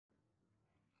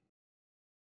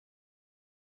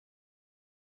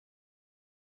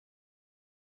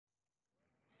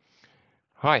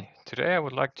Hi, today I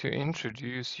would like to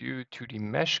introduce you to the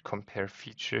Mesh Compare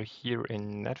feature here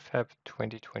in Netfabb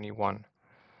 2021.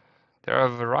 There are a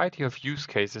variety of use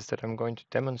cases that I'm going to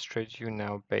demonstrate you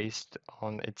now based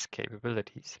on its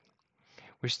capabilities.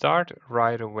 We start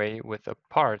right away with a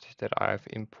part that I've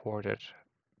imported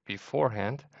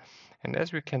beforehand, and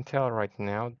as we can tell right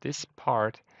now, this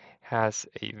part has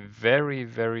a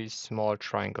very small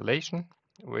triangulation,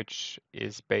 which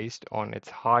is based on its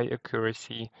high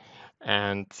accuracy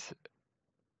and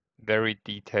very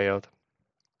detailed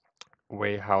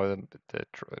way how the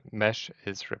mesh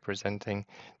is representing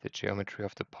the geometry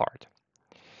of the part.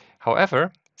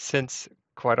 However, since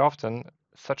quite often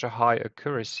such a high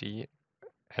accuracy,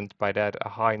 and by that a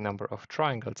high number of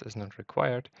triangles is not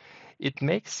required, it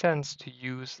makes sense to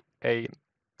use a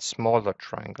smaller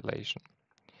triangulation.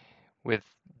 With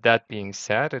that being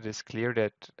said, it is clear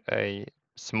that a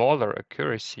smaller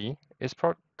accuracy is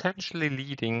potentially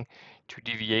leading to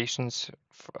deviations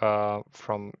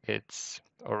from its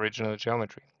original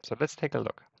geometry. So let's take a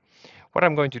look. What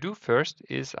I'm going to do first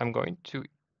is I'm going to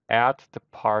add the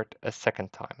part a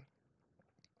second time.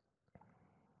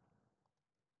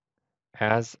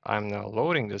 As I'm now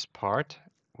loading this part,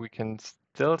 we can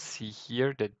still see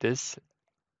here that this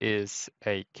is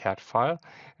a CAD file,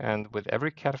 and with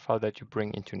every CAD file that you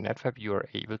bring into Netfabb, you are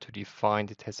able to define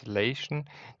the tessellation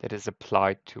that is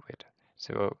applied to it.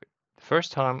 So the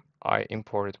first time I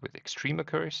imported with extreme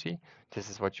accuracy. This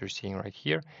is what you're seeing right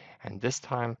here. And this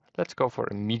time, let's go for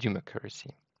a medium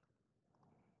accuracy.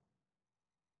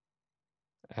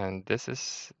 And this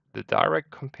is the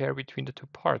direct compare between the two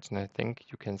parts. And I think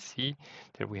you can see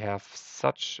that we have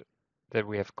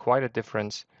quite a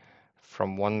difference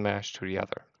from one mesh to the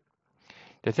other.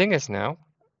 The thing is now,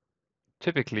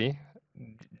 typically,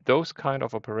 those kind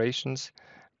of operations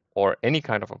or any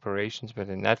kind of operations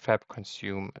within Netfabb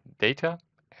consume data,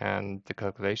 and the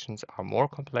calculations are more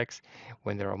complex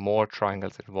when there are more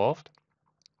triangles involved.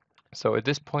 So at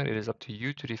this point, it is up to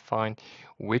you to define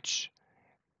which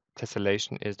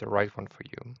tessellation is the right one for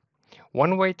you.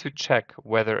 One way to check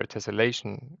whether a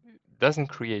tessellation doesn't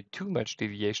create too much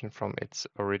deviation from its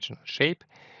original shape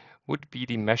would be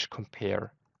the mesh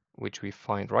compare, which we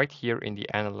find right here in the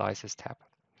Analysis tab.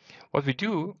 What we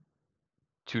do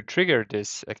to trigger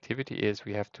this activity is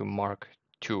we have to mark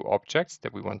two objects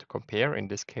that we want to compare. In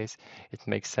this case, it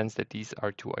makes sense that these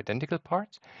are two identical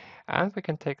parts, and we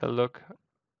can take a look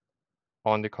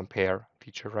on the compare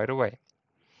feature right away.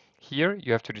 Here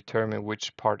you have to determine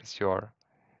which part is your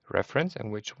reference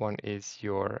and which one is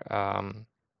your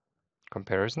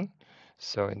comparison.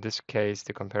 So in this case,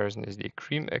 the comparison is the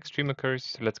extreme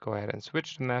accuracy. So let's go ahead and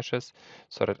switch the meshes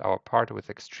so that our part with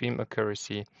extreme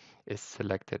accuracy is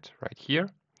selected right here.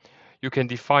 You can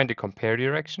define the compare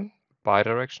direction,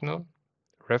 bidirectional,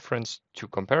 reference to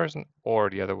comparison,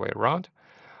 or the other way around.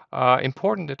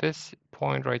 Important at this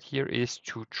point right here is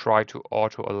to try to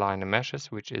auto-align the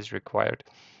meshes, which is required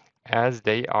as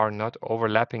they are not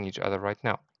overlapping each other right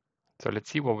now. So let's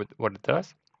see what it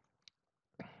does.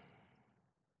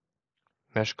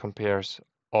 Mesh compares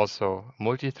also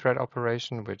multi-thread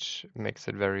operation, which makes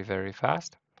it very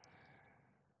fast.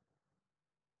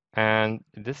 And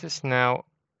this is now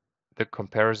the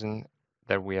comparison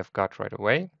that we have got right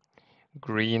away.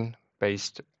 Green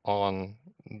based on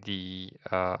the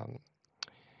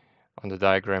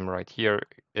diagram right here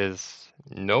is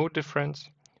no difference.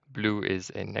 Blue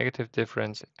is a negative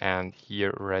difference, and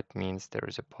here red means there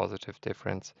is a positive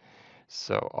difference,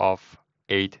 so of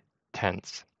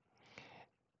 8/10.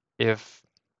 If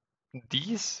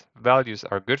these values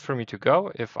are good for me to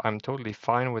go, if I'm totally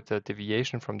fine with the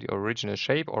deviation from the original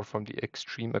shape or from the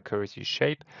extreme accuracy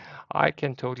shape, I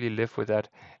can totally live with that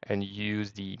and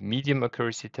use the medium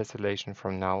accuracy tessellation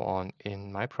from now on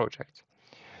in my project.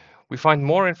 We find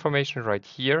more information right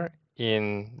here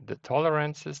in the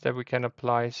tolerances that we can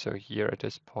apply. So here at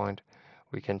this point,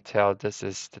 we can tell this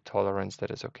is the tolerance that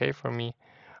is okay for me.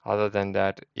 Other than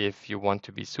that, if you want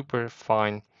to be super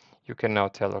fine, you can now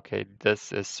tell, okay,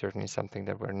 this is certainly something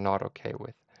that we're not okay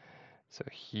with. So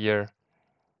here,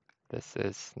 this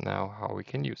is now how we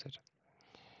can use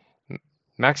it.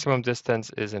 Maximum distance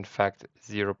is in fact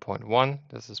 0.1.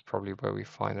 This is probably where we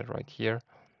find it right here.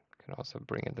 You can also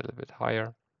bring it a little bit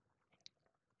higher.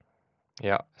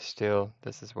 Yeah, still,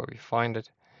 this is where we find it.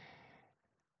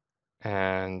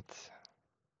 And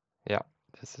yeah,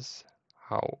 this is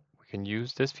how we can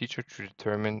use this feature to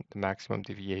determine the maximum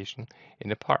deviation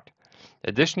in a part.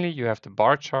 Additionally, you have the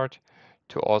bar chart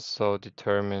to also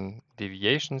determine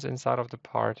deviations inside of the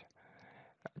part.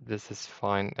 This is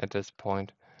fine at this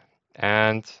point.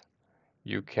 And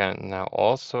you can now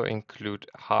also include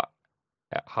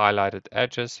highlighted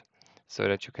edges so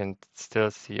that you can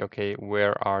still see, okay,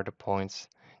 where are the points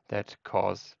that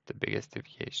cause the biggest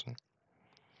deviation.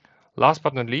 Last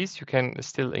but not least, you can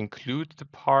still include the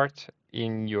part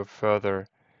in your further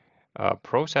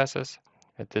processes.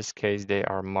 In this case, they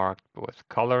are marked with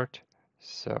colored.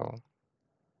 So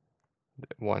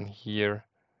one here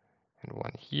and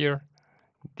one here.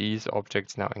 These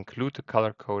objects now include the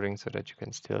color coding so that you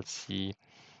can still see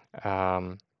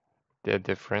the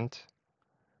different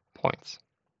points.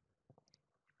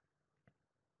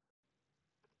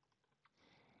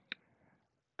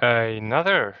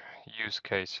 Another use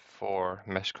case for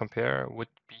mesh compare would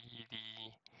be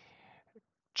the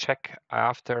check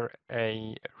after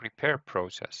a repair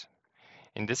process.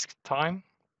 In this time,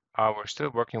 we're still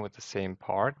working with the same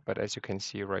part, but as you can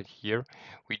see right here,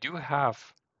 we do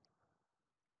have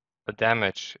a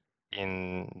damage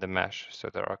in the mesh. So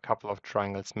there are a couple of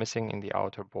triangles missing in the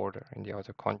outer border, in the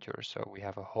outer contour. So we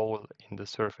have a hole in the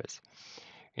surface.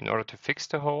 In order to fix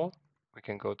the hole, we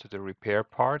can go to the repair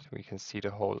part. We can see the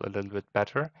hole a little bit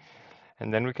better.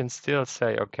 And then we can still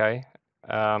say, okay,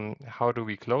 how do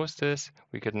we close this?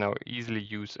 We could now easily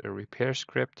use a repair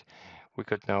script. We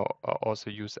could now also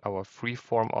use our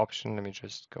freeform option. Let me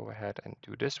just go ahead and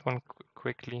do this one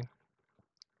quickly.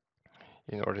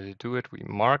 In order to do it, we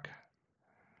mark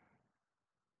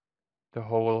the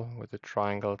hole with the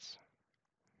triangles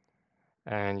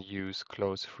and use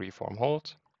close freeform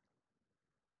hold.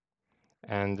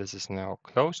 And this is now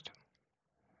closed.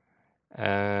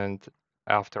 And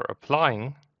after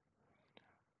applying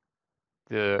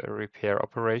the repair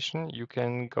operation, you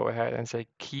can go ahead and say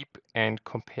keep and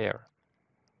compare.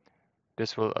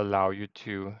 This will allow you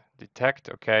to detect,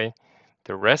 okay,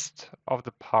 the rest of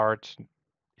the part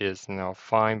is now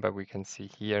fine, but we can see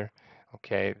here,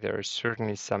 okay, there are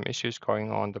certainly some issues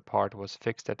going on. The part was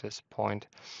fixed at this point.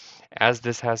 As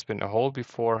this has been a hole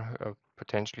before,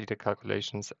 potentially the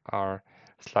calculations are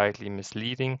slightly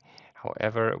misleading.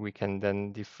 However, we can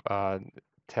then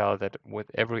tell that with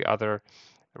every other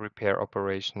repair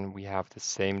operation, we have the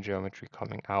same geometry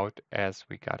coming out as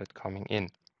we got it coming in.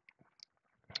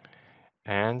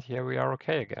 And here we are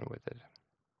okay again with it.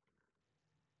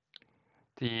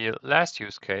 The last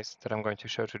use case that I'm going to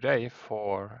show today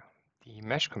for the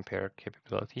mesh compare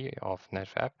capability of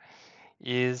Netfabb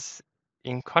is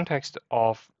in context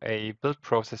of a build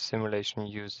process simulation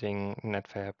using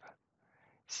Netfabb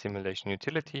Simulation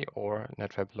Utility or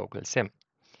Netfabb Local Sim.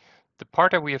 The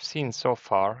part that we have seen so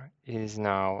far is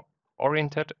now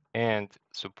oriented and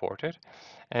supported,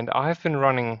 and I have been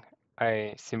running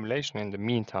a simulation in the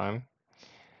meantime.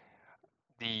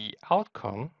 The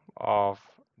outcome of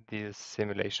this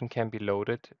simulation can be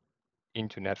loaded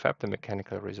into Netfabb, the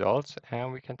mechanical results,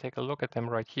 and we can take a look at them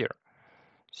right here.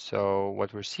 So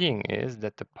what we're seeing is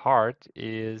that the part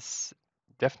is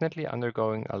definitely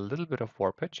undergoing a little bit of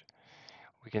warpage.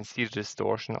 We can see the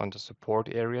distortion on the support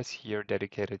areas here,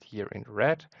 dedicated here in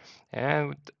red.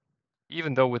 And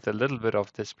even though with a little bit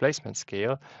of displacement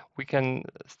scale, we can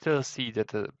still see that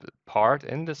the part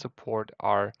and the support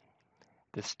are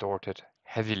distorted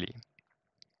heavily.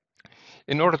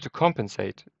 In order to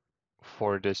compensate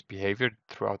for this behavior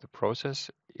throughout the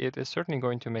process, it is certainly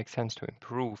going to make sense to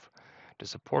improve the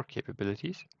support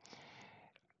capabilities.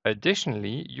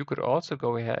 Additionally, you could also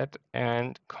go ahead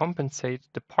and compensate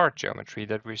the part geometry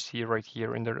that we see right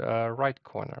here in the right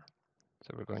corner.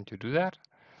 So we're going to do that.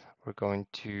 We're going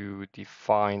to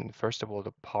define, first of all,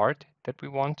 the part that we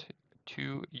want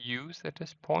to use at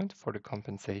this point for the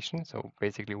compensation. So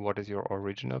basically, what is your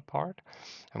original part?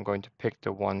 I'm going to pick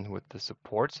the one with the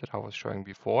supports that I was showing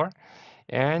before.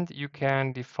 And you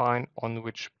can define on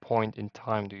which point in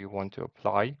time do you want to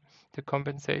apply the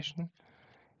compensation,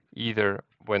 either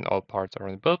when all parts are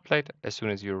on the build plate, as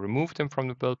soon as you remove them from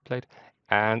the build plate,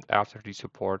 and after the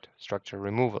support structure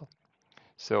removal.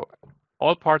 So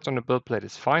all parts on the build plate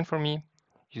is fine for me.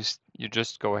 You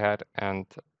just go ahead and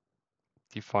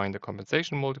define the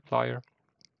compensation multiplier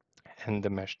and the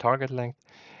mesh target length,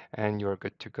 and you're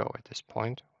good to go at this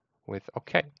point with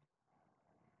OK.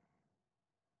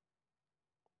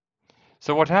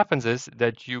 So what happens is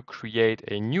that you create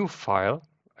a new file,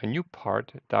 a new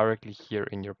part directly here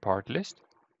in your part list.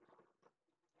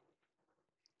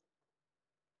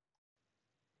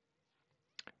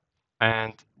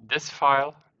 And this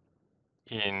file,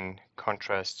 in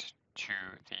contrast to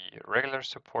the regular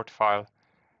support file,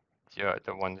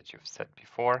 the one that you've set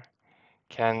before,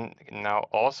 can now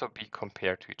also be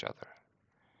compared to each other.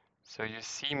 So you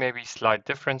see maybe slight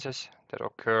differences that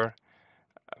occur,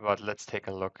 but let's take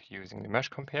a look using the mesh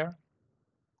compare.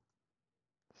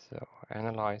 So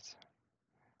analyze,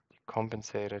 the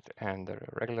compensated and the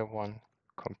regular one,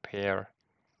 compare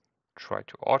try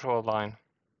to auto align.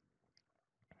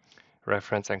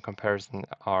 Reference and comparison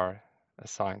are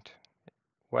assigned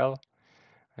well,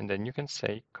 and then you can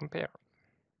say compare.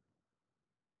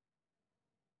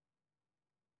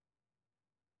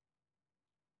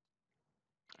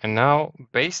 And now,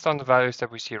 based on the values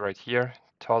that we see right here,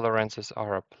 tolerances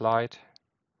are applied.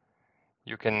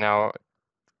 You can now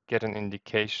get an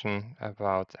indication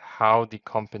about how the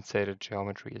compensated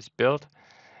geometry is built,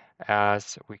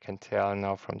 as we can tell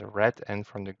now from the red and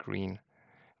from the green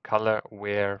color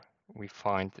where we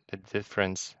find a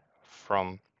difference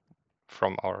from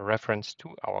our reference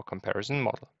to our comparison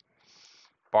model.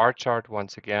 Bar chart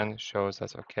once again shows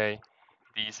us, okay,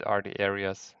 these are the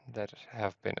areas that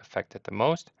have been affected the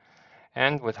most.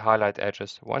 And with highlight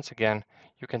edges, once again,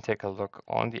 you can take a look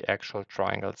on the actual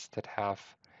triangles that have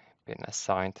been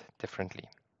assigned differently.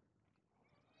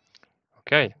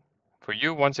 Okay, for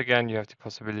you, once again, you have the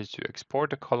possibility to export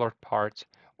the colored parts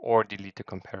or delete the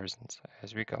comparisons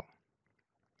as we go.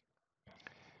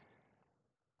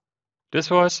 This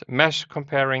was mesh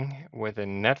comparing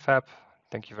within Netfabb.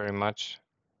 Thank you very much.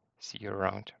 See you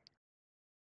around.